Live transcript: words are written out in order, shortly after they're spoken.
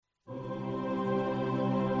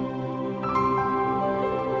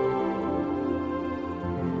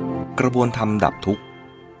กระบวนธรรมดับทุกข์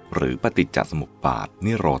หรือปฏิจจสมุปบาท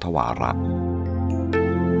นิโรธวาระ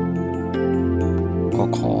ก็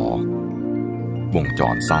ขอวงจ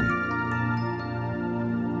รสั้น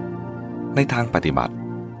ในทางปฏิบัติ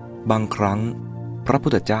บางครั้งพระพุ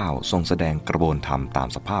ทธเจ้าทรงแสดงกระบวนธรรมตาม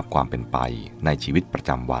สภาพความเป็นไปในชีวิตประจ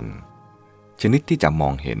ำวันชนิดที่จะม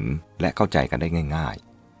องเห็นและเข้าใจกันได้ง่าย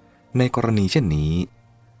ๆในกรณีเช่นนี้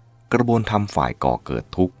กระบวนธรรมฝ่ายก่อเกิด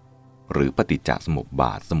ทุกข์หรือปฏิจจสมุปบ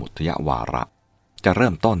าทสมุทยวาระจะเริ่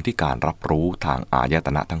มต้นที่การรับรู้ทางอายต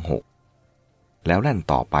นะทั้งหกแล้วแล่น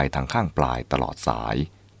ต่อไปทางข้างปลายตลอดสาย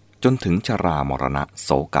จนถึงชรามรณะโศ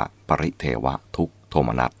กะปริเทวะทุกขโทม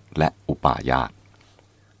นัสและอุปาญาต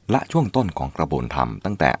ละช่วงต้นของกระบวนธรรม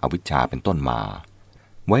ตั้งแต่อวิชชาเป็นต้นมา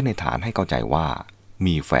ไว้ในฐานให้เข้าใจว่า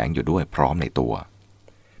มีแฝงอยู่ด้วยพร้อมในตัว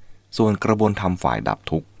ส่วนกระบวนธรรมฝ่ายดับ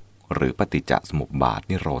ทุกข์หรือปฏิจจสมุปบาท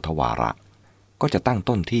นิโรธวาระก็จะตั้ง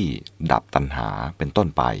ต้นที่ดับตัณหาเป็นต้น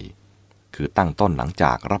ไปคือตั้งต้นหลังจ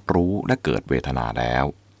ากรับรู้และเกิดเวทนาแล้ว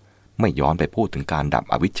ไม่ย้อนไปพูดถึงการดับ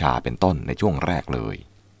อวิชชาเป็นต้นในช่วงแรกเลย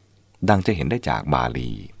ดังจะเห็นได้จากบา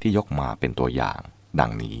ลีที่ยกมาเป็นตัวอย่างดั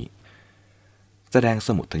งนี้แสดงส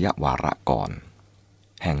มุทยวาระก่อน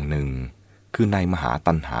แห่งหนึ่งคือในมหา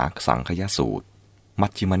ตัณหาสังคยสูตรมั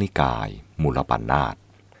ชฌิมนิกายมูลปัณณาส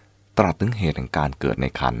ตรัสถึงเหตุแห่งการเกิดใน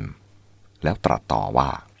ครรภ์แล้วตรัสต่อว่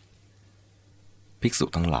าภิกษุ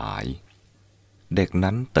ทั้งหลายเด็ก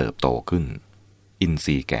นั้นเติบโตขึ้นอินท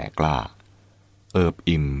รีย์แก่กล้าเอิบ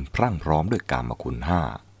อิ่มพรั่งพร้อมด้วยกามคุณห้า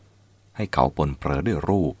ให้เขาปนเปื้อด้วย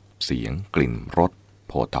รูปเสียงกลิ่นรสโ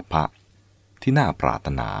ผฏฐัพพะที่น่าปรารถ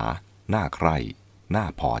นาน่าใคร่น่า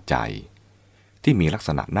พอใจที่มีลักษ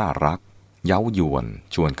ณะน่ารักเย้ายวน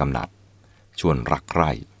ชวนกำหนัดชวนรักใค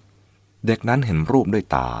ร่เด็กนั้นเห็นรูปด้วย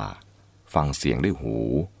ตาฟังเสียงด้วยหู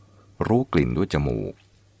รู้กลิ่นด้วยจมูก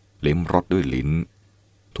ลิ้มรสด้วยลิ้น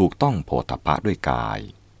ถูกต้องโผฏฐัพพะด้วยกาย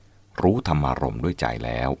รู้ธรรมารมณ์ด้วยใจแ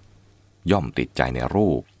ล้วย่อมติดใจในรู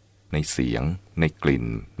ปในเสียงในกลิ่น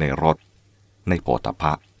ในรสในโผฏฐัพพ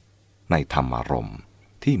ะในธรรมารมณ์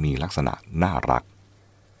ที่มีลักษณะน่ารัก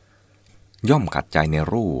ย่อมขัดใจใน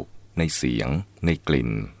รูปในเสียงในกลิ่น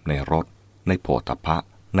ในรสในโผฏฐัพพะ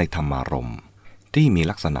ในธรรมารมณ์ที่มี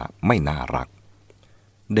ลักษณะไม่น่ารัก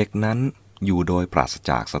เด็กนั้นอยู่โดยปราศ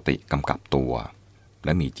จากสติกำกับตัวแล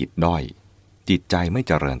ะมีจิตด้อยจิตใจไม่เ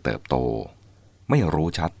จริญเติบโตไม่รู้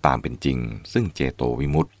ชัดตามเป็นจริงซึ่งเจโตวิ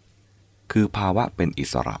มุตติคือภาวะเป็นอิ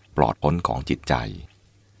สระปลอดพ้นของจิตใจ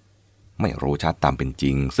ไม่รู้ชัดตามเป็นจ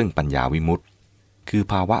ริงซึ่งปัญญาวิมุตติคือ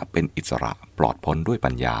ภาวะเป็นอิสระปลอดพ้นด้วย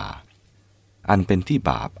ปัญญาอันเป็นที่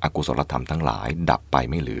บาปอกุศลธรรมทั้งหลายดับไป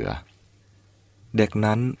ไม่เหลือเด็ก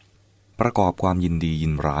นั้นประกอบความยินดียิ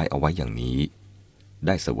นร้ายเอาไว้อย่างนี้ไ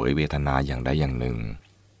ด้เสวยเวทนาอย่างใดอย่างหนึ่ง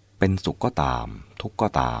เป็นสุขก็ตามทุกข์ก็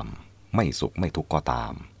ตามไม่สุขไม่ทุกข์ก็ตา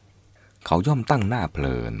มเขาย่อมตั้งหน้าเพ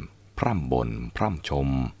ลินพร่ำบ่นพร่ำชม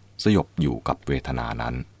สยบอยู่กับเวทนา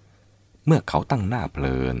นั้นเมื่อเขาตั้งหน้าเพ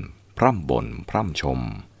ลินพร่ำบ่นพร่ำชม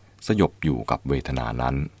สยบอยู่กับเวทนา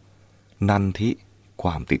นั้นนันทิคว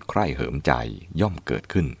ามติดใคร่เหิมใจย่อมเกิด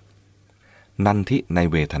ขึ้นนันทิใน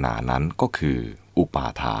เวทนานั้นก็คืออุปา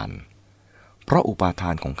ทานเพราะอุปาทา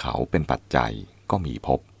นของเขาเป็นปัจจัยก็มีภ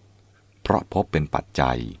พเพราะภพเป็นปัจ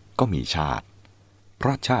จัยก็มีชาติเพร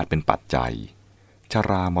าะชาติเป็นปัจจัยช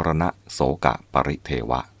รามรณะโศกะปริเท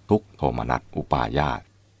วะทุกขโทมนัสอุปาญาต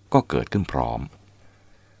ก็เกิดขึ้นพร้อม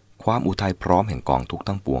ความอุทัยพร้อมแห่งกองทุกข์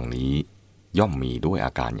ทั้งปวงนี้ย่อมมีด้วยอ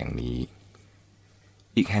าการอย่างนี้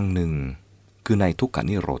อีกแห่งหนึ่งคือในทุกข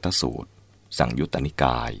นิโรธสูตรสังยุตตนิก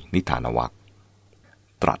ายนิทานวรรค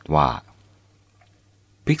ตรัสว่า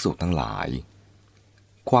ภิกษุทั้งหลาย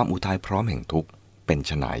ความอุทัยพร้อมแห่งทุกข์เป็นไ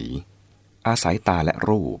ฉนอาศัยตาและ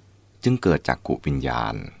รูปจึงเกิดจากกุวิญญา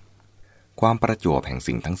ณความประจวบแห่ง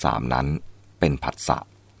สิ่งทั้งสามนั้นเป็นผัสสะ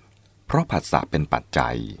เพราะผัสสะเป็นปัจจั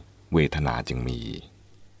ยเวทนาจึงมี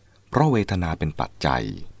เพราะเวทนาเป็นปัจจัย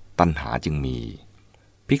ตัณหาจึงมี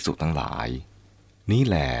ภิกษุทั้งหลายนี้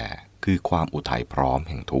แลคือความอุทัยพร้อม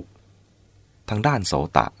แห่งทุกข์ทางด้านโส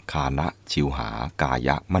ตะคานะชิวหากาย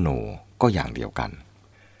ะมโนก็อย่างเดียวกัน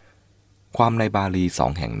ความในบาลีสอ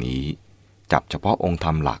งแห่งนี้จับเฉพาะองค์ธร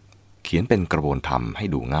รมหลักเขียนเป็นกระบวนธรรมให้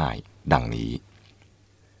ดูง่ายดังนี้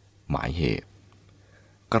หมายเหตุ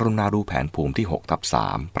กรุณาดูแผนภูมิที่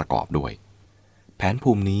6/3ประกอบด้วยแผน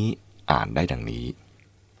ภูมินี้อ่านได้ดังนี้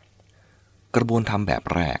กระบวนธรรมแบบ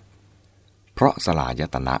แรกเพราะสลาย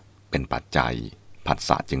ตนะเป็นปัจจัยผัสส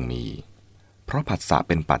ะจึงมีเพราะผัสสะเ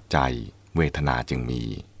ป็นปัจจัยเวทนาจึงมี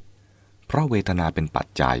เพราะเวทนาเป็นปัจ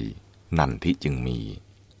จัยนันทิจึงมี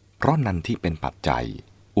เพราะนันทิเป็นปัจจัย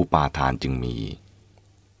อุปาทานจึงมี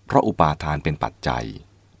เพราะอุปาทานเป็นปัจจัย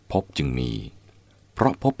ภพจึงมีเพรา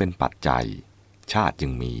ะภพเป็นปัจจัยชาติจึ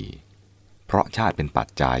งมีเพราะชาติเป็นปัจ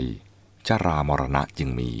จัย ชรามรณะจึง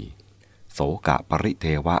มีโสกะปริเท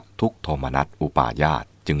วะทุกโทมนัสอุปาญาต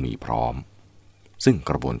จึงมีพร้อมซึ่ง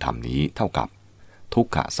กระบวนธรรมนี้เท่ากับทุก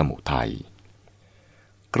ขสมุทัย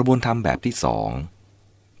กระบวนธรรมแบบที่สอง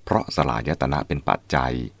เพราะสลายตนะเป็นปัจจั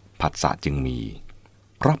ยผัสสะจึงมี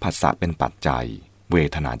เพราะผัสสะเป็นปัจจัยเว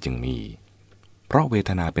ทนาจึงมีเพราะเว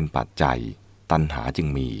ทนาเป็นปัจจัยตัณหาจึง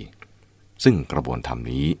มีซึ่งกระบวนธรรม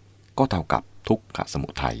นี้ก็เท่ากับทุกขสมุ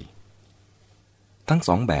ทัยทั้งส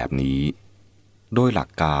องแบบนี้โดยหลัก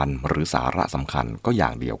การหรือสาระสำคัญก็อย่า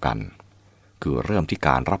งเดียวกันคือเริ่มที่ก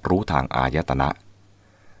ารรับรู้ทางอายตนะ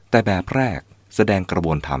แต่แบบแรกแสดงกระบ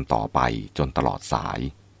วนธรรมต่อไปจนตลอดสาย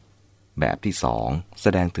แบบที่สองแส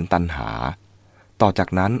ดงถึงตัณหาต่อจาก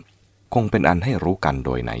นั้นคงเป็นอันให้รู้กันโ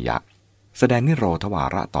ดยนัยยะแสดงนิโรธวา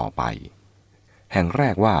ระต่อไปแห่งแร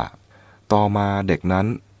กว่าต่อมาเด็กนั้น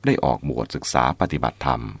ได้ออกบวชศึกษาปฏิบัติธ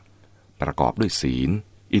รรมประกอบด้วยศีล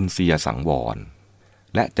อินทรียสังวร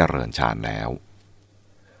และเจริญฌานแล้ว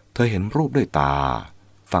เธอเห็นรูปด้วยตา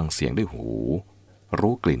ฟังเสียงด้วยหู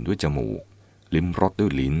รู้กลิ่นด้วยจมูกลิ้มรสด้ว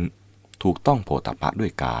ยลิ้นถูกต้องโผฏฐัพพะด้ว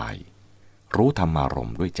ยกายรู้ธรรมารม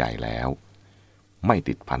ณ์ด้วยใจแล้วไม่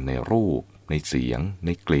ติดพันในรูปในเสียงใน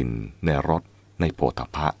กลิ่นในรสในโผฏฐัพ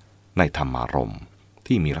พะในธรรมารมณ์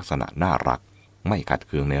ที่มีลักษณะน่ารักไม่ขัดเ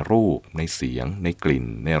คืองในรูปในเสียงในกลิ่น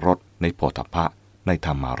ในรสในโผฏฐัพพะในธ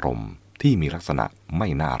รรมารมณ์ที่มีลักษณะไม่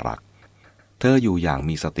น่ารักเธออยู่อย่าง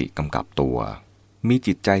มีสติกำกับตัวมี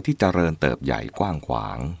จิตใจที่เจริญเติบใหญ่กว้างขวา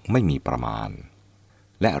งไม่มีประมาณ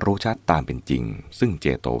และรู้ชัดตามเป็นจริงซึ่งเจ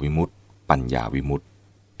โตวิมุตติปัญญาวิมุตติ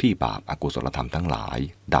ที่บาปอกุศลธรรมทั้งหลาย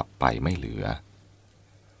ดับไปไม่เหลือ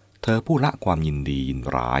เธอผู้ละความยินดียิน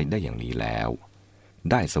ร้ายได้อย่างนี้แล้ว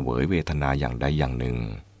ได้เสวยเวทนาอย่างใดอย่างหนึ่ง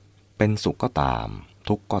เป็นสุขก็ตาม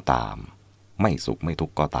ทุกข์ก็ตามไม่สุขไม่ทุ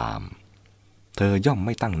กข์ก็ตามเธอย่อมไ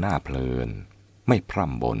ม่ตั้งหน้าเพลินไม่พร่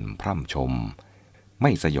ำบ่นพร่ำชมไ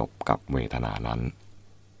ม่สยบกับเวทนานั้น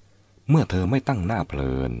เมื่อเธอไม่ตั้งหน้าเพ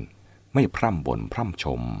ลินไม่พร่ำบ่นพร่ำช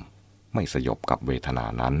มไม่สยบกับเวทนา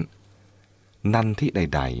นั้นนันทิใ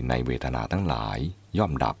ดๆในเวทนาทั้งหลายย่อ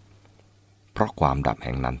มดับเพราะความดับแ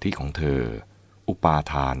ห่งนันทิของเธออุปา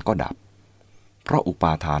ทานก็ดับเพราะอุป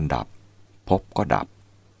าทานดับภพก็ดับ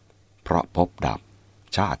เพราะภพดับ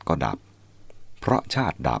ชาติก็ดับเพราะชา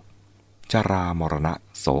ติดับชรามรณะ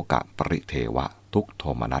โสกะปริเทวะทุกโท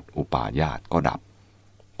มนัสอุปาญาตก็ดับ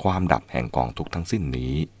ความดับแห่งกองทุกข์ทั้งสิ้น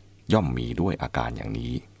นี้ย่อมมีด้วยอาการอย่าง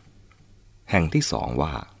นี้แห่งที่สองว่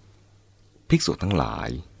าภิกษุทั้งหลาย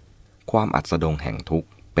ความอัสดงแห่งทุกข์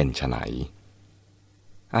เป็นไฉน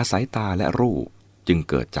อาศัยตาและรูปจึง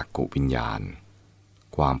เกิดจักขุวิญญาณ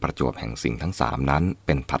ความประจวบแห่งสิ่งทั้งสามนั้นเ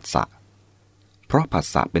ป็นผัสสะเพราะผัส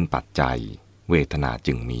สะเป็นปัจจัยเวทนา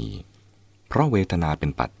จึงมีเพราะเวทนาเป็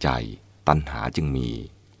นปัจจัยตัณหาจึงมี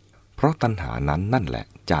เพราะตัณหานั้นนั่นแหละ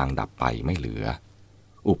จางดับไปไม่เหลือ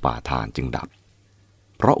อุปาทานจึงดับ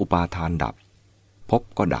เพราะอุปาทานดับภพ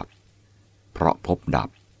ก็ดับเพราะภพดับ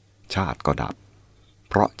ชาติก็ดับ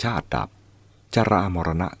เพราะชาติดับชรามร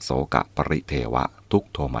ณะโสกะปริเทวะทุก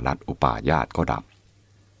โทมนัสอุปาญาตก็ดับ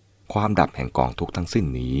ความดับแห่งกองทุกข์ทั้งสิ้น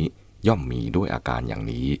นี้ย่อมมีด้วยอาการอย่าง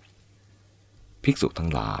นี้ภิกษุทั้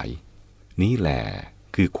งหลายนี้แหละ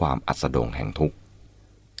คือความอัสดงแห่งทุกข์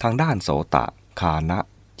ทางด้านโสตะคานะ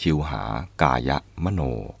ชิวหากายะมโน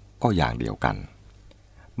ก็อย่างเดียวกัน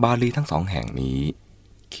บาลีทั้งสองแห่งนี้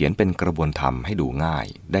เขียนเป็นกระบวนธรรมให้ดูง่าย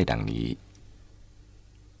ได้ดังนี้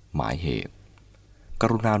หมายเหตุก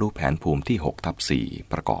รุณาดูแผนภูมิที่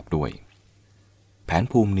6/4ประกอบด้วยแผน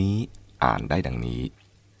ภูมินี้อ่านได้ดังนี้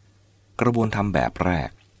กระบวนธรรมแบบแร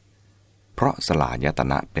กเพราะสลายต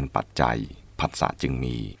นะเป็นปัจจัยผัสสะจึง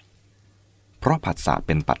มีเพราะผัสสะเ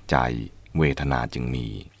ป็นปัจจัยเวทนาจึงมี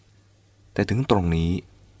แต่ถึงตรงนี้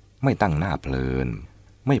ไม่ตั้งหน้าเพลิน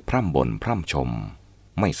ไม่พร่ำบ่นพร่ำชม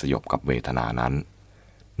ไม่สยบกับเวทนานั้น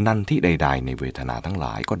นันทิใดๆในเวทนาทั้งหล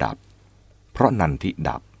ายก็ดับเพราะนันทิ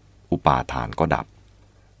ดับอุปาทานก็ดับ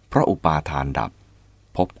เพราะอุปาทานดับ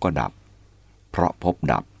ภพก็ดับเพราะภพ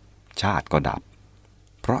ดับชาติก็ดับ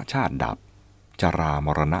เพราะชาติดับชราม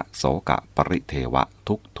รณะโสกะปริเทวะ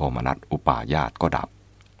ทุกโทมนัสอุปาญาตก็ดับ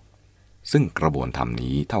ซึ่งกระบวนธรรม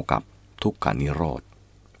นี้เท่ากับทุกขานิโรธ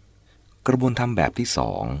กระบวนธรรมแบบที่ส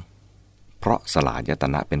องเพราะสลายต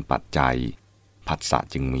นะเป็นปัจจัยผัสสะ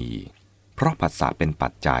จึงมีเพราะผัสสะเป็นปั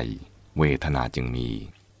จจัยเวทนาจึงมี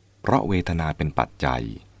เพราะเวทนาเป็นปัจจัย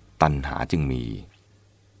ตัณหาจึงมี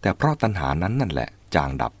แต่เพราะตัณหานั้นนั่นแหละจาง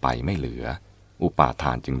ดับไปไม่เหลืออุปาท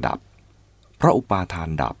านจึงดับเพราะอุปาทาน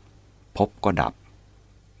ดับภพก็ดับ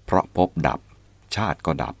เพราะภพดับชาติ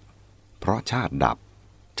ก็ดับเพราะชาติดับ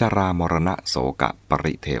ชรามรณะโสกะป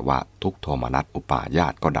ริเทวะทุกโทมนัสอุปาญา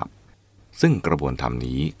ตก็ดับซึ่งกระบวนธรรม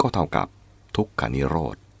นี้ก็เท่ากับทุกขานิโร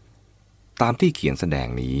ธตามที่เขียนแสดง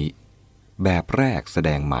นี้ แบบแรกแสด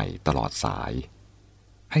งใหม่ตลอดสาย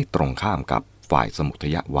ให้ตรงข้ามกับฝ่ายสมุทั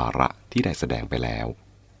ยวาระที่ได้แสดงไปแล้ว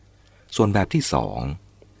ส่วนแบบที่สอง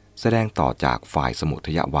แสดงต่อจากฝ่ายสมุ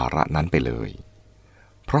ทัยวาระนั้นไปเลย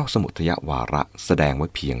เพราะสมุทัยวาระแสดงไว้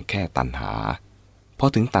เพียงแค่ตัณหาพอ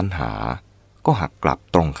ถึงตัณหาก็หักกลับ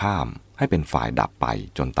ตรงข้ามให้เป็นฝ่ายดับไป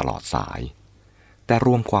จนตลอดสายแต่ร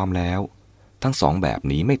วมความแล้วทั้งสองแบบ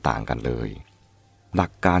นี้ไม่ต่างกันเลยหลั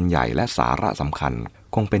กการใหญ่และสาระสำคัญ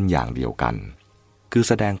คงเป็นอย่างเดียวกันคือ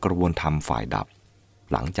แสดงกระบวนธรรมฝ่ายดับ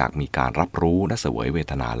หลังจากมีการรับรู้และเสวยเว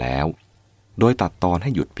ทนาแล้วโดยตัดตอนให้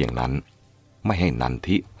หยุดเพียงนั้นไม่ให้นัน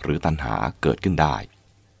ทิหรือตัณหาเกิดขึ้นได้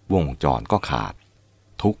วงจรก็ขาด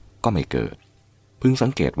ทุกข์ก็ไม่เกิดพึงสั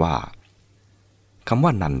งเกตว่าคำว่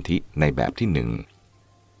านันทิในแบบที่หนึ่ง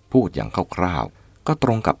พูดอย่างคร่าวๆก็ต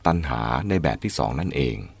รงกับตัณหาในแบบที่สองนั่นเอ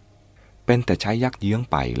งเป็นแต่ใช้ยักเยื้อง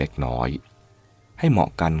ไปเล็กน้อยให้เหมาะ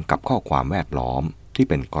กันกับข้อความแวดล้อมที่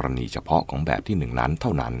เป็นกรณีเฉพาะของแบบที่หนึ่งนั้นเท่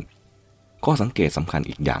านั้นข้อสังเกตสำคัญ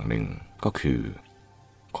อีกอย่างหนึ่งก็คือ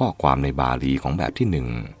ข้อความในบาลีของแบบที่หนึ่ง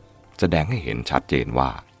แสดงให้เห็นชัดเจนว่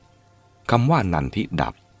าคำว่านันทิดั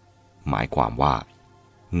บหมายความว่า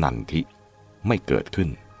นันทิไม่เกิดขึ้น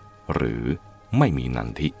หรือไม่มีนัน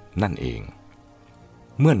ทินั่นเอง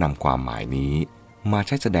เมื่อนำความหมายนี้มาใ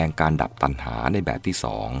ช้แสดงการดับตัณหาในแบบที่ส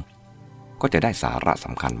องก็จะได้สาระส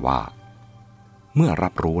ำคัญว่าเมื่อรั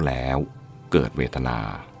บรู้แล้วเกิดเวทนา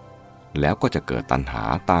แล้วก็จะเกิดตัณหา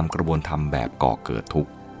ตามกระบวนธรรมแบบก่อเกิดทุก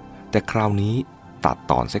ข์แต่คราวนี้ตัด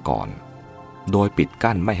ตอนเสียก่อนโดยปิด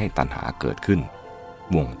กั้นไม่ให้ตัณหาเกิดขึ้น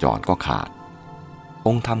วงจรก็ขาดอ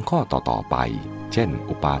งค์ธรรมข้อต่อไปเช่น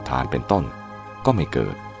อุปาทานเป็นต้นก็ไม่เกิ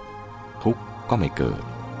ดทุกข์ก็ไม่เกิด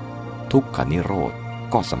ทุกขนิโรธ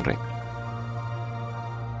ก็สำเร็จ